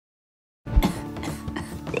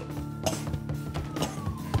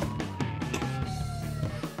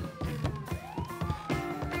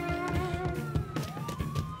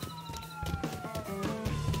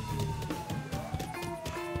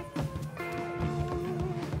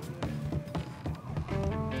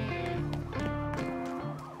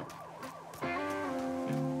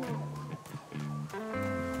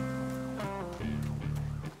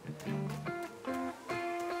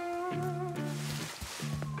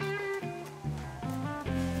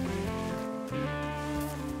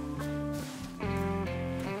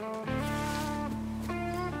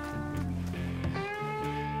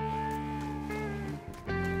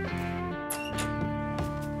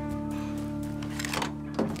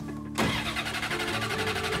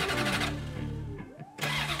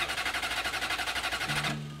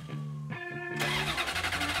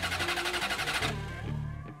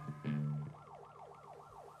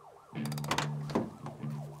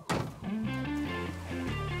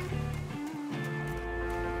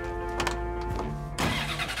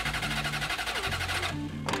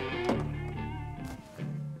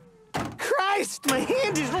My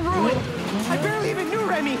hand is ruined! I barely even knew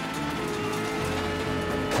Remy!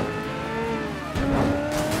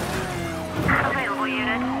 Available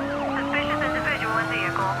unit. Suspicious individual in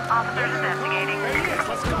vehicle. Officers investigating. Yes,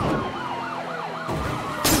 let's go!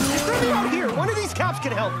 Remy out here! One of these cops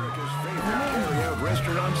can help! America's favorite carry-out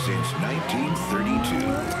restaurant since 1932.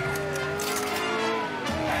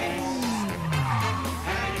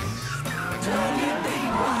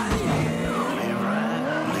 Live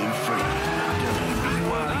right, live free.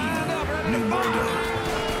 WBYU, New Bordeaux.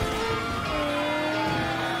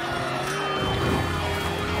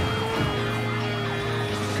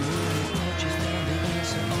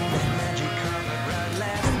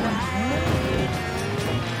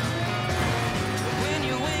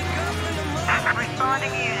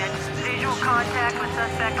 Responding unit. Visual contact with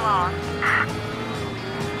suspect lost.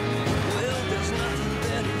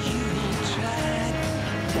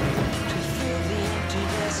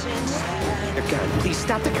 God, please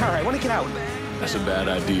stop the car. I want to get out. That's a bad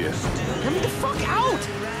idea. Get me the fuck out!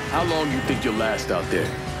 How long do you think you'll last out there?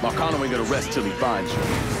 Marcano ain't gonna rest till he finds you.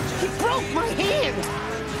 He broke my hand!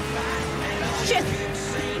 Shit!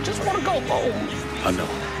 I just want to go home. I know.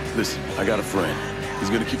 Listen, I got a friend. He's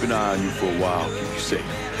gonna keep an eye on you for a while, keep you safe.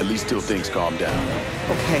 At least till things calm down.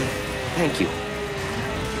 Okay, thank you.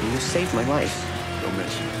 You saved my life. Don't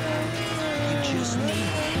mention it. You just need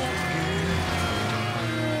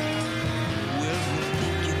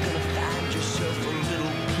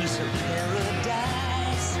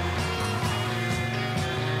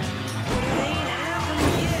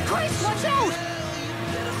Christ, watch out!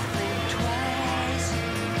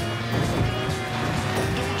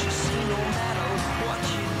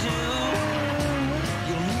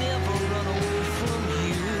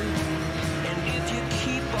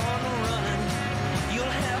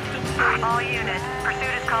 All units.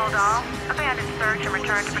 Pursuit is called off. Abandon search and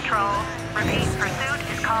return to patrol. Repeat, pursuit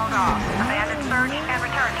is called off. Abandon search and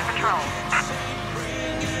return to patrol.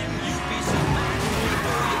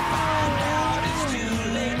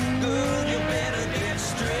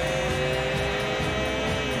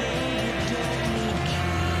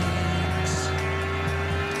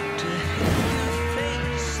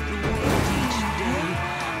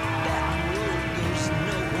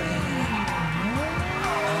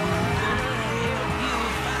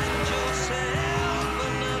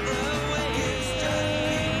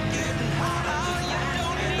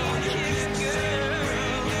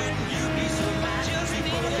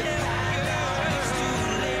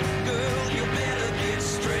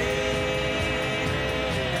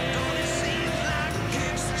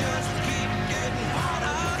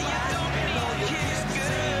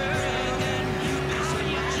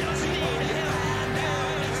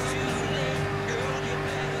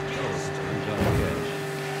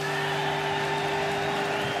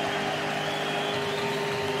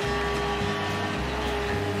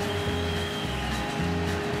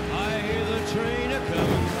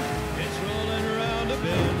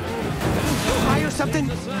 Something?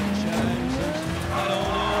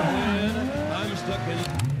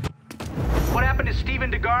 What happened to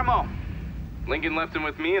Stephen DeGarmo? Lincoln left him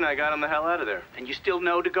with me, and I got him the hell out of there. And you still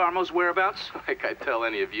know DeGarmo's whereabouts? Like I tell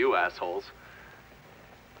any of you assholes.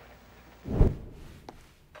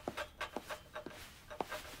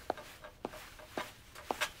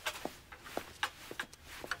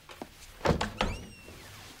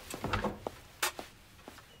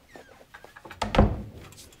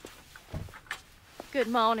 Good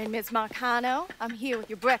morning, Miss Marcano. I'm here with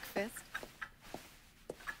your breakfast.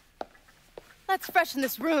 Let's freshen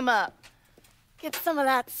this room up. Get some of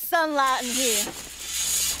that sunlight in here.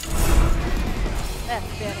 That's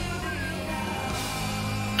better.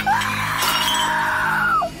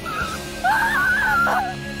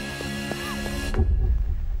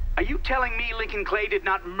 Are you telling me Lincoln Clay did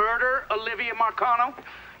not murder Olivia Marcano?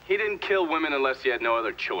 He didn't kill women unless he had no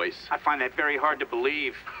other choice. I find that very hard to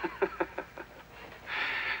believe.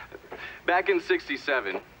 Back in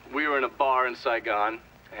 '67, we were in a bar in Saigon,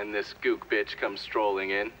 and this gook bitch comes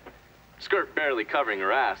strolling in. Skirt barely covering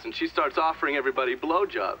her ass, and she starts offering everybody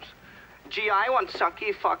blowjobs. Gee, I want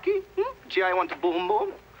sucky fucky. Gee, I want boom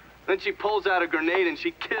boom. Then she pulls out a grenade and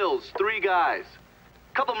she kills 3 guys.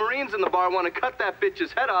 A couple Marines in the bar want to cut that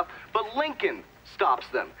bitch's head off, but Lincoln stops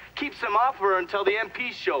them. Keeps them off her until the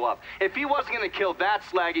MPs show up. If he wasn't gonna kill that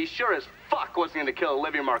slag, he sure as fuck wasn't gonna kill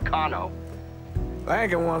Olivia Marcano.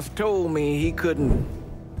 Lincoln once told me he couldn't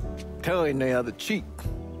turn the other cheek.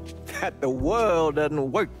 That the world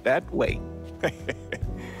doesn't work that way.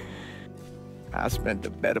 I spent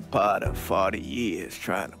the better part of 40 years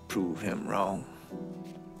trying to prove him wrong.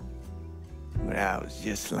 But I was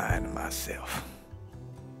just lying to myself.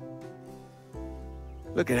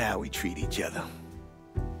 Look at how we treat each other.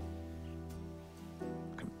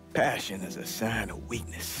 Compassion is a sign of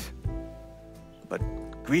weakness, but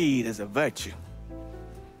greed is a virtue.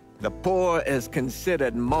 The poor is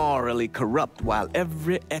considered morally corrupt, while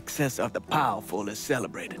every excess of the powerful is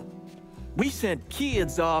celebrated. We sent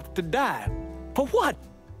kids off to die. For what?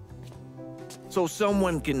 So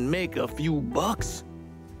someone can make a few bucks?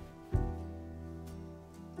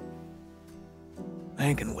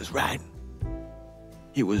 Lincoln was right.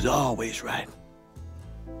 He was always right.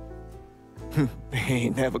 There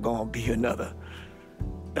ain't never gonna be another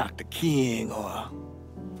Dr. King or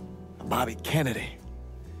a Bobby Kennedy.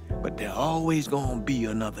 But there always gonna be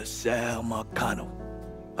another Sal Marcano,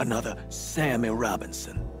 another Sammy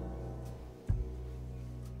Robinson,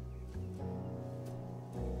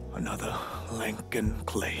 another Lincoln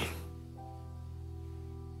Clay.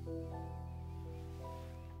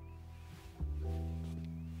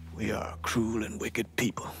 We are a cruel and wicked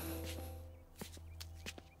people.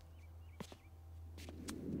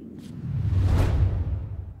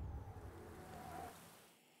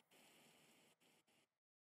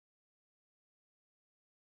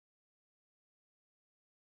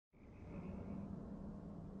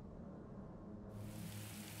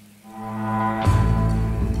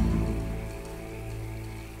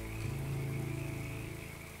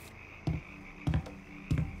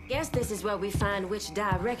 Guess this is where we find which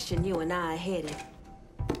direction you and I are headed.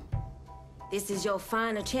 This is your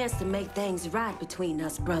final chance to make things right between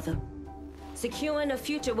us, brother. Securing a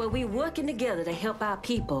future where we working together to help our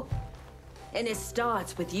people. And it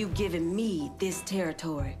starts with you giving me this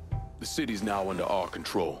territory. The city's now under our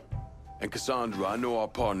control. And Cassandra, I know our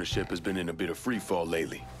partnership has been in a bit of freefall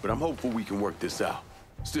lately, but I'm hopeful we can work this out.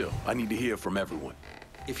 Still, I need to hear from everyone.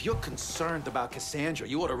 If you're concerned about Cassandra,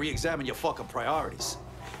 you ought to re-examine your fucking priorities.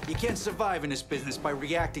 You can't survive in this business by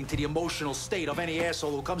reacting to the emotional state of any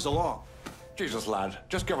asshole who comes along. Jesus, lad,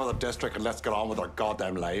 just give her the district and let's get on with our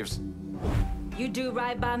goddamn lives. You do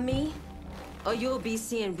right by me, or you'll be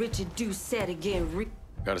seeing Richard Doucette again.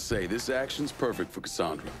 Gotta say, this action's perfect for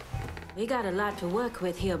Cassandra. We got a lot to work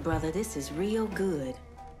with here, brother. This is real good.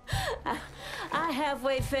 I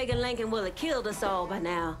halfway figured Lincoln will have killed us all by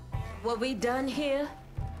now. What we done here,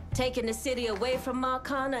 taking the city away from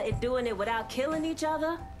Marcano and doing it without killing each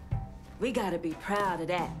other, we gotta be proud of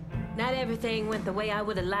that. Not everything went the way I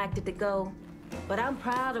would have liked it to go, but I'm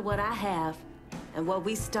proud of what I have and what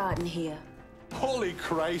we starting here. Holy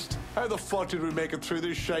Christ, how the fuck did we make it through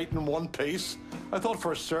this shite in one piece? I thought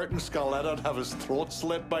for certain Scaleta'd have his throat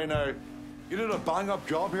slit by now. You did a bang-up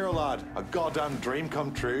job here, lad. A goddamn dream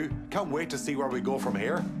come true. Can't wait to see where we go from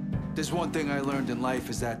here. There's one thing I learned in life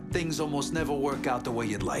is that things almost never work out the way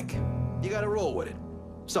you'd like. You gotta roll with it.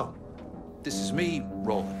 So, this is me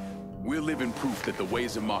rolling. We're living proof that the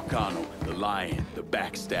ways of Marcano, the lying, the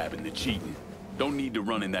backstabbing, the cheating, don't need to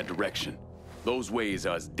run in that direction. Those ways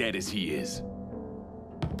are as dead as he is.